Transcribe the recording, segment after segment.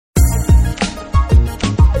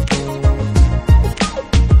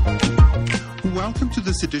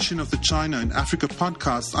this edition of the China and Africa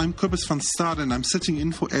podcast. I'm Kobus van Stad and I'm sitting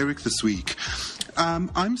in for Eric this week.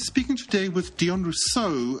 I'm speaking today with Dion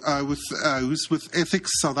Rousseau, who's with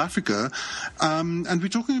Ethics South Africa, and we're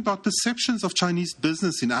talking about perceptions of Chinese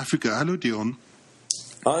business in Africa. Hello, Dion.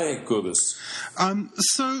 Hi, Kobus.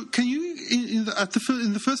 So, can you, in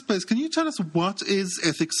the first place, can you tell us what is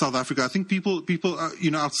Ethics South Africa? I think people,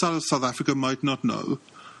 outside of South Africa might not know.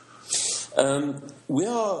 We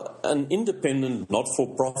are an independent,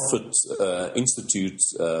 not-for-profit institute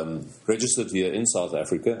registered here in South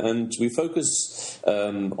Africa, and we focus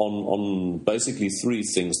on basically three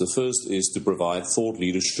things. The first is to provide thought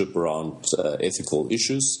leadership around ethical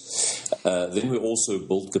issues. Then we also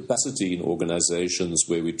build capacity in organizations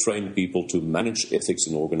where we train people to manage ethics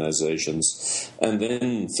in organizations. And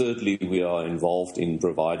then thirdly, we are involved in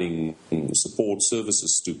providing support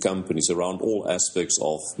services to companies around all aspects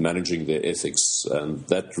of managing their ethics. And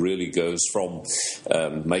that really goes from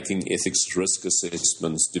making ethics risk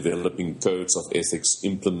assessments, developing codes of ethics,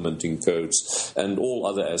 implementing codes, and all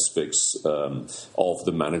other aspects of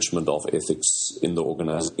the management of ethics in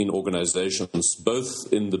organizations, both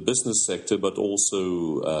in the business sector but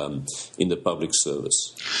also in the public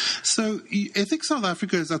service. So Ethics South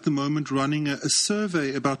Africa is at the moment running a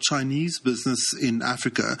survey about Chinese business in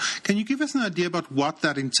Africa. Can you give us an idea about what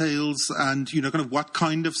that entails and, kind of what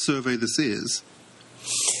kind of survey this is?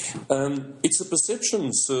 It's a perception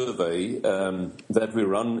survey that we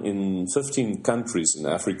run in 15 countries in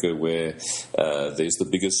Africa where there's the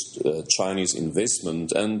biggest Chinese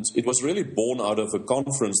investment, and it was really born out of a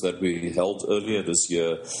conference that we held earlier this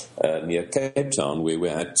year near Cape Town, where we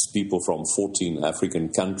had people from 14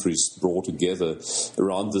 African countries brought together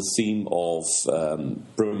around the theme of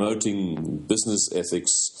promoting business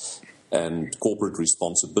ethics and corporate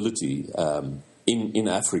responsibility in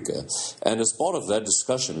Africa. And as part of that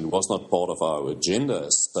discussion, it was not part of our agenda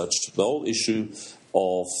as such, the whole issue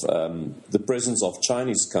of the presence of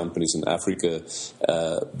Chinese companies in Africa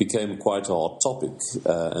became quite a hot topic.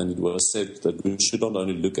 And it was said that we should not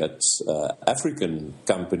only look at African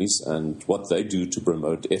companies and what they do to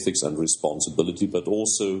promote ethics and responsibility, but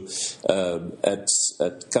also at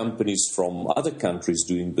companies from other countries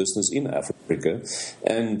doing business in Africa.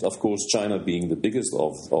 And, of course, China being the biggest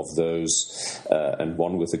of those and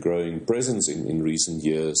one with a growing presence in recent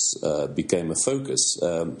years became a focus.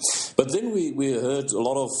 But then we heard a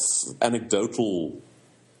lot of anecdotal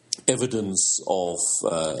evidence of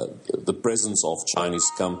the presence of Chinese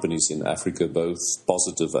companies in Africa, both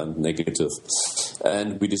positive and negative.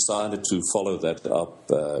 And we decided to follow that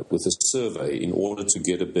up with a survey in order to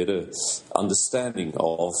get a better understanding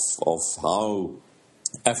of how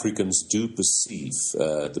Africans do perceive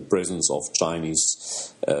the presence of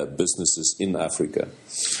Chinese businesses in Africa.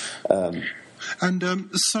 And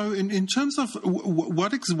so in terms of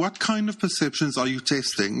what kind of perceptions are you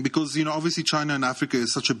testing? Because, obviously China and Africa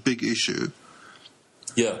is such a big issue.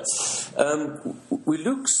 Yeah. We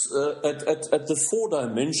looked at the four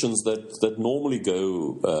dimensions that normally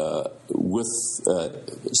go with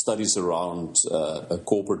studies around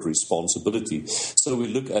corporate responsibility. So we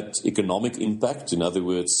look at economic impact. In other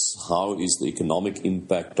words, how is the economic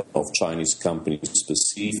impact of Chinese companies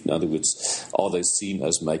perceived? In other words, are they seen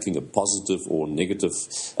as making a positive or negative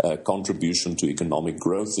contribution to economic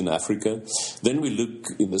growth in Africa? Then we look,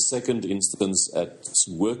 in the second instance, at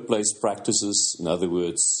workplace practices. In other words,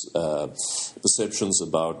 perceptions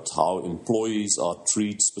about how employees are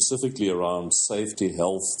treated, specifically around safety,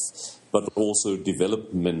 health, but also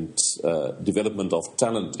development of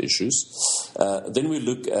talent issues. Then we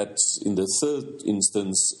look at, in the third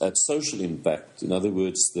instance, at social impact. In other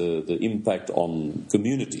words, the impact on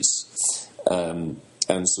communities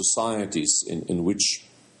and societies in which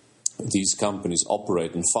these companies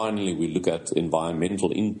operate. And finally, we look at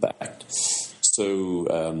environmental impact. So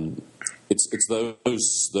it's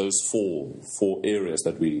those four areas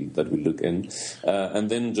that we look in, and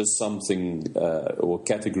then just something or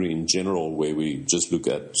category in general where we just look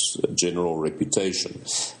at general reputation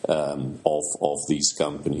of these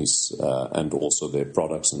companies and also their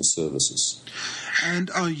products and services. And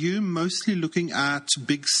are you mostly looking at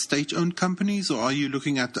big state-owned companies, or are you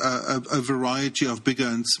looking at a variety of bigger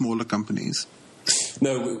and smaller companies?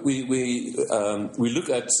 No, we look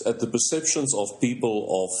at the perceptions of people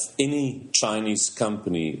of any Chinese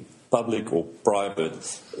company, public or private,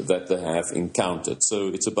 that they have encountered. So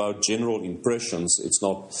it's about general impressions. It's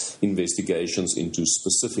not investigations into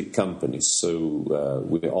specific companies. So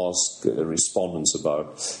we ask respondents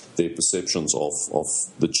about their perceptions of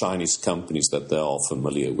the Chinese companies that they are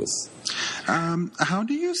familiar with. How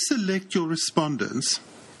do you select your respondents?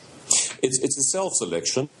 It's a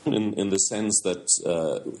self-selection in the sense that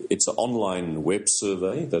it's an online web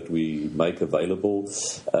survey that we make available,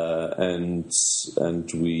 and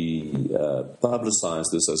we publicize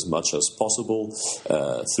this as much as possible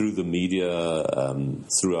through the media,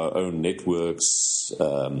 through our own networks,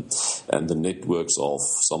 and the networks of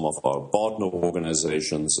some of our partner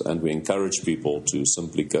organizations, and we encourage people to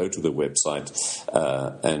simply go to the website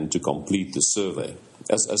and to complete the survey.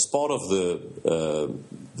 As part of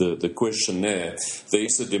the questionnaire, there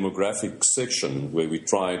is a demographic section where we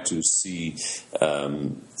try to see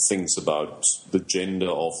things about the gender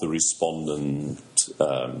of the respondent,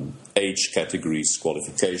 age categories,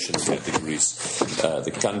 qualification categories,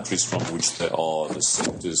 the countries from which they are, the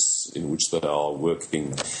sectors in which they are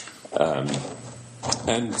working,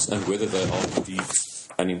 and whether they are indeed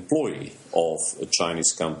an employee of a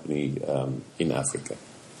Chinese company in Africa.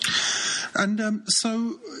 And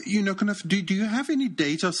so, do you have any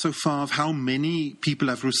data so far of how many people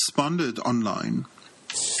have responded online?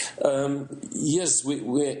 Yes, we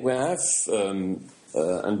have,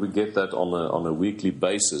 and we get that on a weekly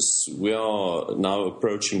basis. We are now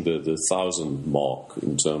approaching the 1,000 mark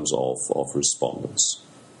in terms of respondents.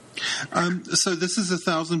 So this is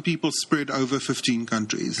 1,000 people spread over 15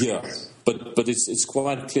 countries. Yeah, but it's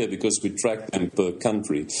quite clear because we track them per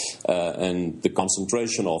country, and the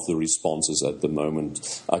concentration of the responses at the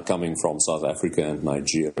moment are coming from South Africa and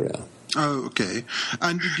Nigeria. Oh, okay.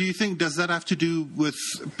 And do you think, does that have to do with,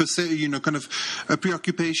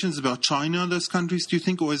 preoccupations about China in those countries, do you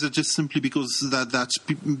think, or is it just simply because that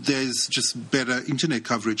there's just better internet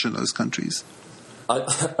coverage in those countries?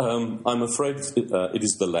 I'm afraid it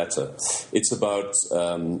is the latter. It's about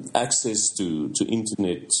access to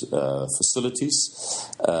internet facilities,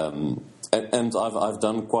 and I've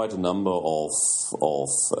done quite a number of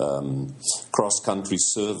cross-country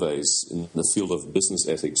surveys in the field of business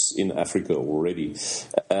ethics in Africa already,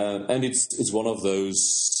 and it's one of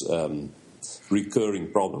those recurring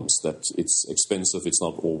problems that it's expensive, it's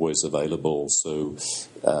not always available. So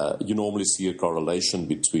you normally see a correlation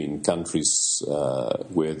between countries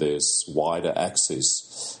where there's wider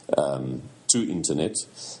access to internet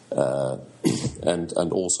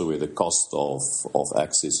and also where the cost of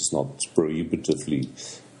access is not prohibitively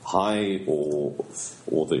high or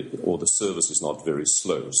the service is not very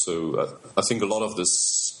slow. So I think a lot of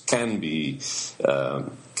this can be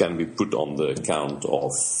put on the account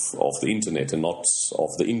of the internet and not of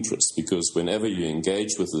the interest, because whenever you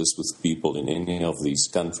engage with people in any of these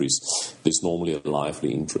countries, there's normally a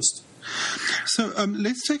lively interest. So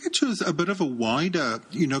let's take it to a bit of a wider,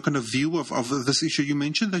 view of this issue. You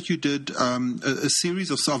mentioned that you did a series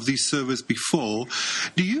of these surveys before.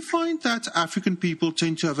 Do you find that African people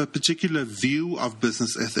tend to have a particular view of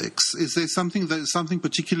business ethics? Is there something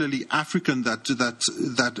particularly African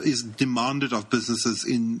that is demanded of businesses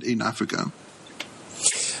in Africa?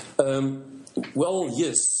 Well,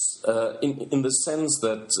 yes, in the sense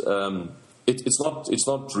that. It's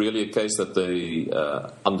not really a case that they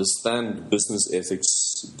understand business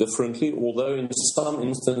ethics differently, although in some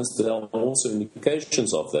instances there are also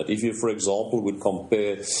indications of that. If you, for example, would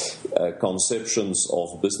compare conceptions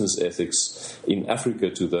of business ethics in Africa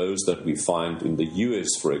to those that we find in the US,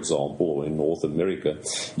 for example, or in North America,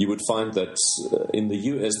 you would find that in the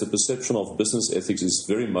US the perception of business ethics is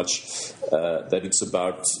very much that it's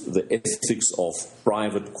about the ethics of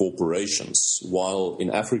private corporations, while in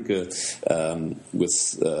Africa,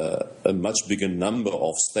 with a much bigger number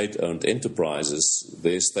of state-owned enterprises,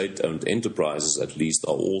 their state-owned enterprises at least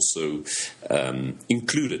are also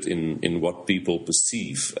included in what people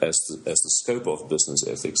perceive as the scope of business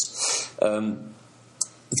ethics.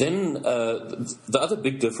 Then the other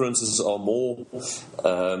big differences are more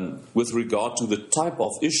with regard to the type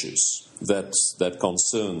of issues that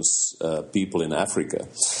concerns people in Africa.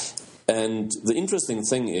 And the interesting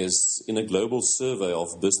thing is, in a global survey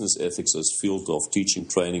of business ethics as field of teaching,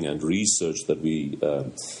 training and research that we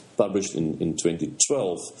published in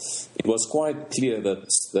 2012, it was quite clear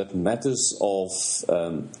that matters of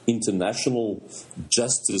international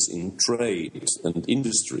justice in trade and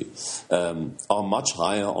industry are much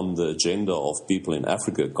higher on the agenda of people in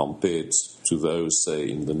Africa compared to those, say,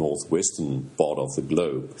 in the northwestern part of the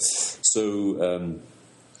globe.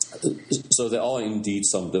 So there are indeed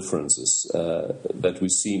some differences that we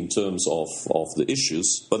see in terms of the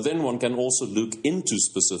issues, but then one can also look into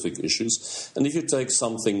specific issues. And if you take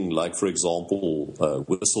something like, for example,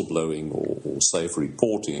 whistleblowing or safe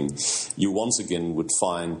reporting, you once again would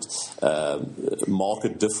find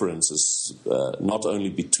marked differences not only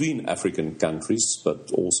between African countries,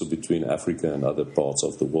 but also between Africa and other parts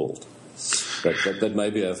of the world. that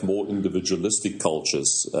maybe have more individualistic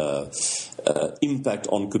cultures. Impact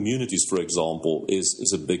on communities, for example,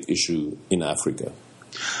 is a big issue in Africa.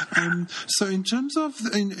 So, in terms of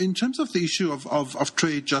the issue of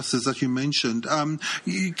trade justice that you mentioned,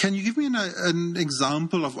 can you give me an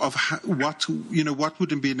example of what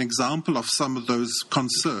would be an example of some of those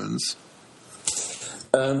concerns?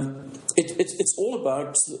 It's all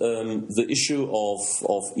about the issue of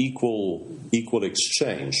equal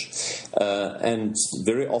exchange, and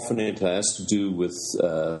very often it has to do with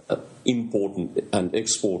import and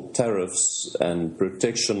export tariffs and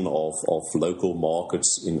protection of local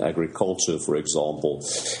markets in agriculture, for example.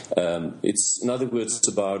 It's, in other words, it's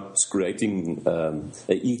about creating an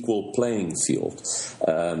equal playing field.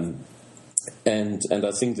 And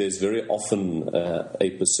I think there's very often a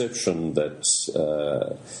perception that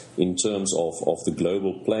in terms of the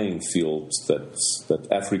global playing field that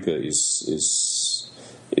Africa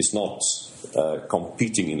is not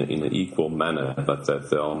competing in an equal manner, but that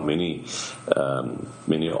there are many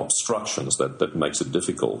obstructions that makes it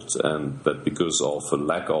difficult, and that because of a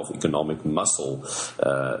lack of economic muscle,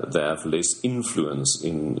 they have less influence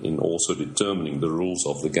in also determining the rules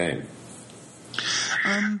of the game.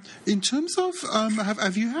 In terms of,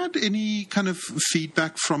 have you had any kind of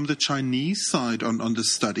feedback from the Chinese side on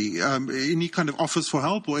this study? Any kind of offers for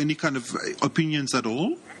help or any kind of opinions at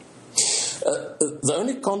all? The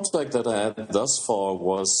only contact that I had thus far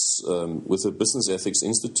was with the Business Ethics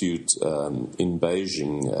Institute in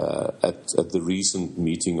Beijing at the recent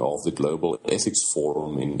meeting of the Global Ethics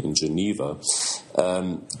Forum in Geneva,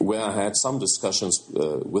 where I had some discussions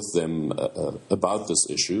with them about this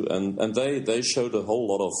issue, and they showed a whole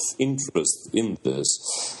lot of interest in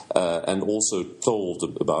this, and also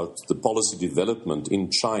told about the policy development in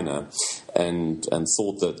China, and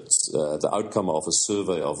thought that the outcome of a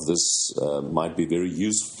survey of this might be very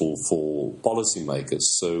useful for policymakers.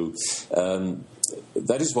 So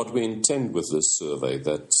that is what we intend with this survey,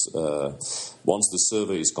 that once the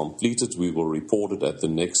survey is completed, we will report it at the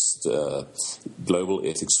next Global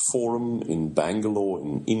Ethics Forum in Bangalore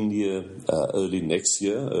in India early next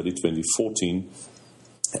year, early 2014,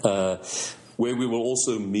 where we will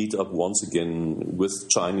also meet up once again with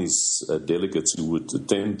Chinese delegates who would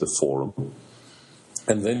attend the forum.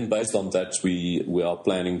 And then, based on that, we are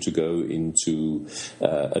planning to go into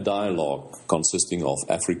a dialogue consisting of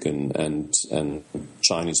African and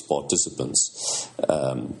Chinese participants,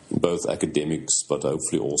 both academics, but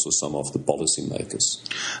hopefully also some of the policymakers.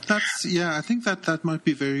 I think that might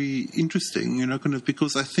be very interesting, kind of,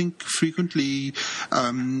 because I think frequently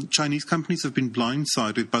Chinese companies have been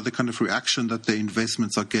blindsided by the kind of reaction that their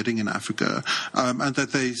investments are getting in Africa, and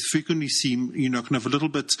that they frequently seem, kind of a little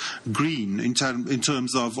bit green in terms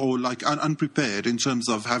of, or like unprepared in terms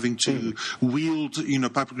of having to wield,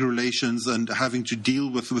 public relations and having to deal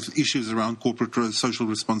with issues around corporate social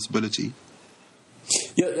responsibility.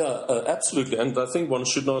 Yeah, absolutely. And I think one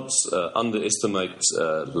should not underestimate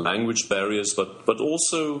language barriers, but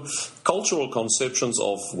also cultural conceptions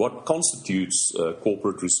of what constitutes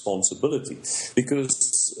corporate responsibility. Because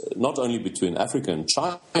not only between Africa and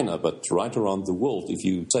China, but right around the world, if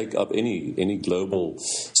you take up any global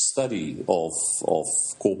study of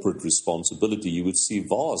corporate responsibility, you would see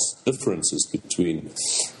vast differences between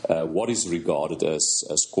what is regarded as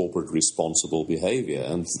corporate responsible behavior.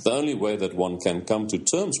 And the only way that one can come to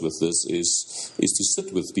terms with this is to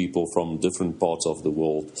sit with people from different parts of the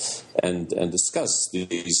world and discuss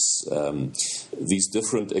these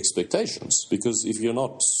different expectations. Because if you're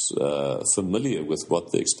not familiar with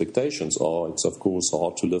what the expectations are, it's of course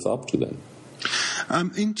hard to live up to them.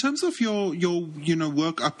 In terms of your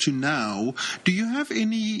work up to now, do you have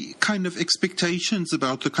any kind of expectations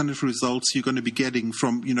about the kind of results you're going to be getting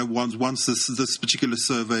from once this particular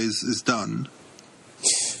survey is done?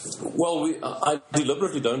 Well, I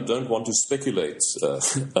deliberately don't want to speculate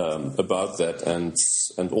about that,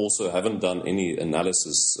 and also haven't done any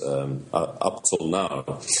analysis up till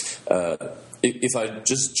now. If I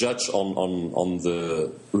just judge on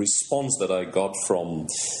the response that I got from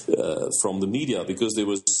the media, because there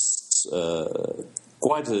was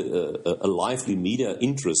quite a lively media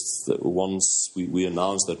interest once we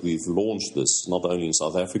announced that we've launched this, not only in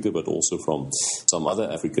South Africa but also from some other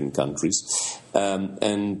African countries.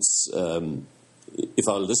 If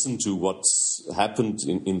I listen to what happened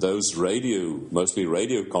in those mostly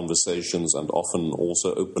radio conversations and often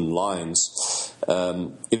also open lines,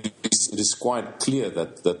 it is quite clear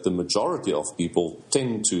that the majority of people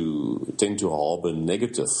tend to harbor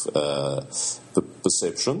negative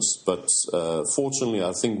perceptions. But fortunately,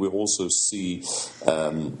 I think we also see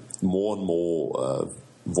more and more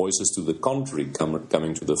voices to the contrary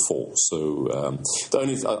coming to the fore. So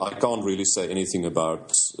I can't really say anything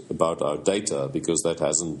about our data because that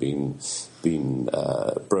hasn't been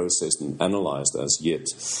processed and analyzed as yet.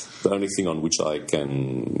 The only thing on which I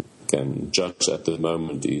can judge at the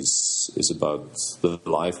moment is about the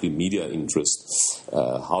lively media interest,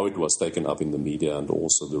 how it was taken up in the media, and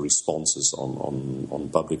also the responses on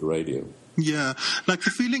public radio. Yeah, like the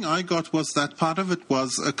feeling I got was that part of it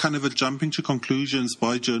was a kind of a jumping to conclusions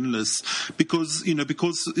by journalists because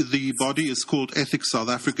the body is called Ethics South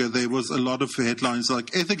Africa. There was a lot of headlines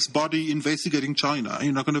like ethics body investigating China,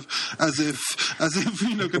 kind of as if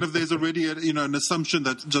kind of there's already an assumption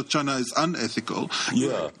that China is unethical.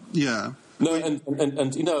 Yeah. No, and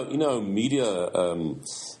media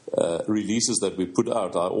releases that we put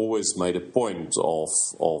out, I always made a point of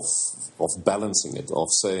balancing it, of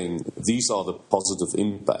saying these are the positive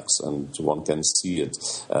impacts, and one can see it,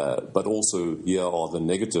 but also here are the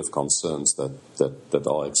negative concerns that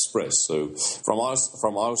are expressed. So from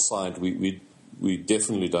our side, we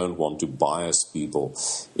definitely don't want to bias people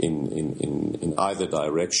in either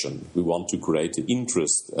direction. We want to create an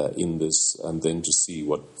interest in this, and then to see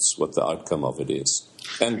what the outcome of it is.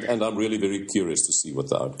 And I'm really very curious to see what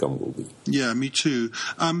the outcome will be. Yeah, me too.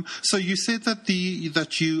 So you said that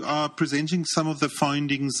you are presenting some of the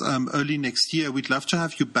findings early next year. We'd love to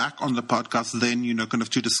have you back on the podcast then, kind of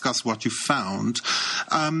to discuss what you found.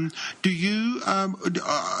 Do you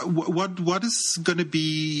what is going to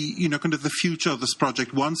be kind of the future of this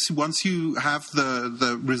project once you have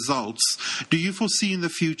the results? Do you foresee in the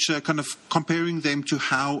future kind of comparing them to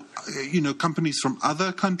how companies from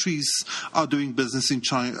other countries are doing business in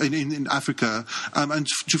China, in Africa, and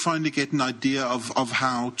to finally get an idea of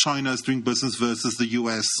how China is doing business versus the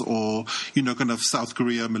US or kind of South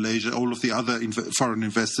Korea, Malaysia, all of the other foreign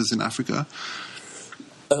investors in Africa?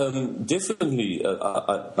 Definitely,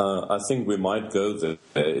 I think we might go there.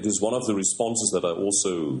 It is one of the responses that I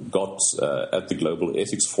also got at the Global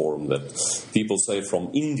Ethics Forum, that people say from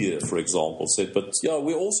India, for example, said, but yeah,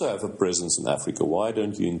 we also have a presence in Africa. Why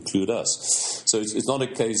don't you include us? So it's not a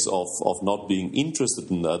case of not being interested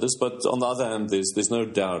in others, but on the other hand, there's no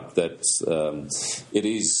doubt that it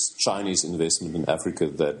is Chinese investment in Africa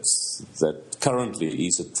that currently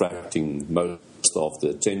is attracting most of the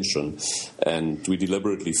attention, and we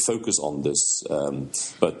deliberately focus on this.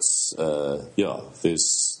 But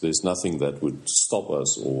there's nothing that would stop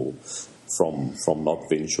us or from not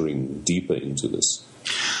venturing deeper into this.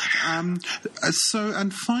 And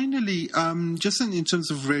finally, just in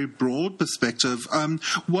terms of very broad perspective,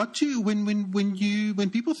 what do you, when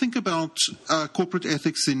people think about corporate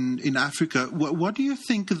ethics in Africa, what do you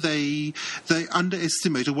think they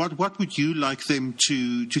underestimate, or what would you like them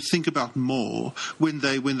to think about more when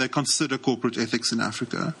they consider corporate ethics in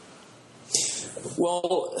Africa?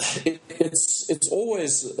 Well, it's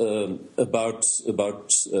always about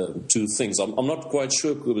two things. I'm not quite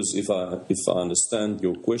sure, Kubis, if I understand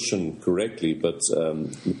your question correctly, but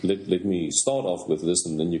let me start off with this,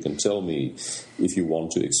 and then you can tell me if you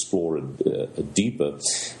want to explore it deeper.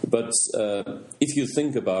 But if you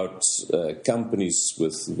think about companies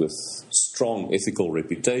with strong ethical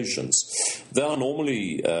reputations, they are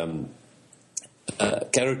normally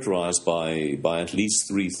characterized by at least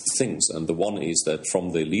three things. And the one is that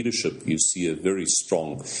from their leadership you see a very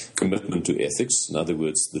strong commitment to ethics. In other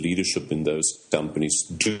words, the leadership in those companies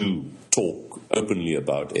do talk openly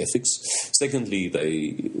about ethics. Secondly,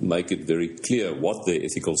 they make it very clear what their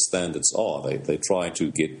ethical standards are. They try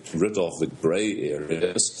to get rid of the grey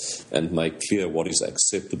areas and make clear what is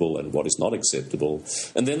acceptable and what is not acceptable.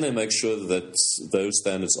 And then they make sure that those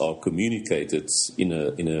standards are communicated in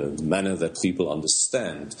a manner that people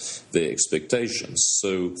understand their expectations.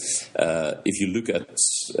 So if you look at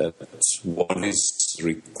what is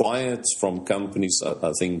required from companies,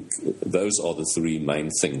 I think those are the three main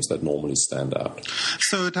things that normally stand out.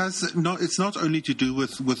 So it's not only to do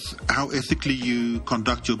with how ethically you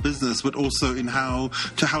conduct your business, but also in how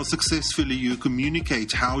successfully you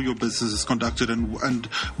communicate how your business is conducted and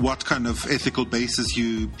what kind of ethical basis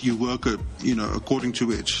you work according to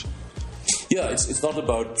which. Yeah, it's not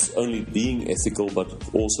about only being ethical, but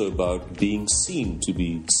also about being seen to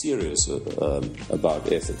be serious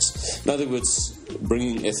about ethics. In other words,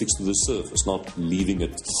 bringing ethics to the surface, not leaving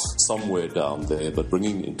it somewhere down there, but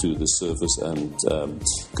bringing it to the surface and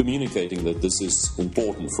communicating that this is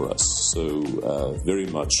important for us. So very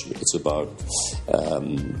much it's about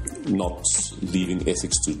not leaving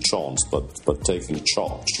ethics to chance, but taking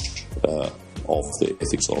charge of the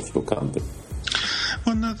ethics of your company.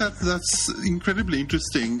 Well, no, that's incredibly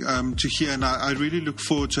interesting to hear, and I really look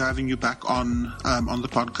forward to having you back on the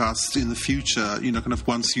podcast in the future. Kind of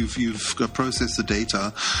once you've processed the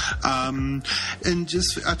data, and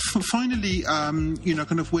just finally,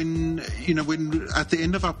 kind of when at the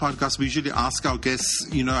end of our podcast, we usually ask our guests,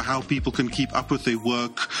 how people can keep up with their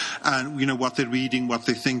work and what they're reading, what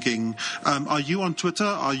they're thinking. Are you on Twitter?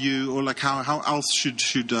 Are you, or like how else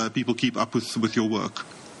should people keep up with your work?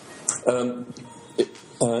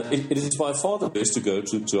 It is by far the best to go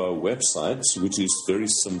to our website, which is very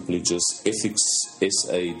simply just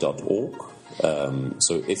ethicssa.org.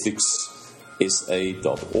 So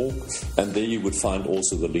ethicssa.org, and there you would find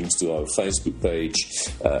also the links to our Facebook page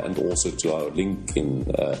and also to our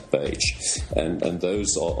LinkedIn page. And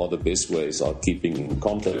those are the best ways of keeping in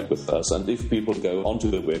contact with us. And if people go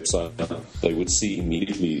onto the website, they would see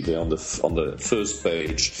immediately there on the first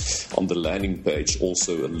page, on the landing page,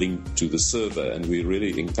 also a link to the survey. And we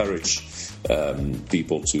really encourage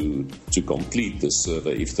people to complete this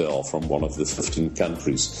survey if they are from one of the 15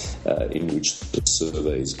 countries in which the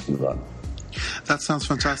survey is being run. That sounds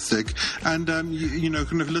fantastic. And,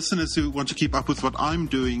 kind of listeners who want to keep up with what I'm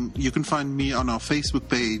doing, you can find me on our Facebook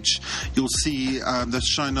page. You'll see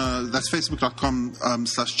that's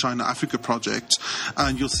facebook.com/China Africa Project.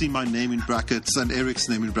 And you'll see my name in brackets and Eric's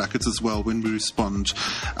name in brackets as well when we respond.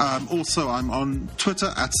 Also, I'm on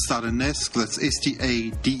Twitter at Stadenesque. That's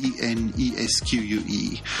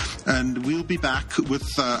STADENESQUE. And we'll be back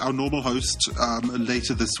with our normal host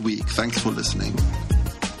later this week. Thanks for listening.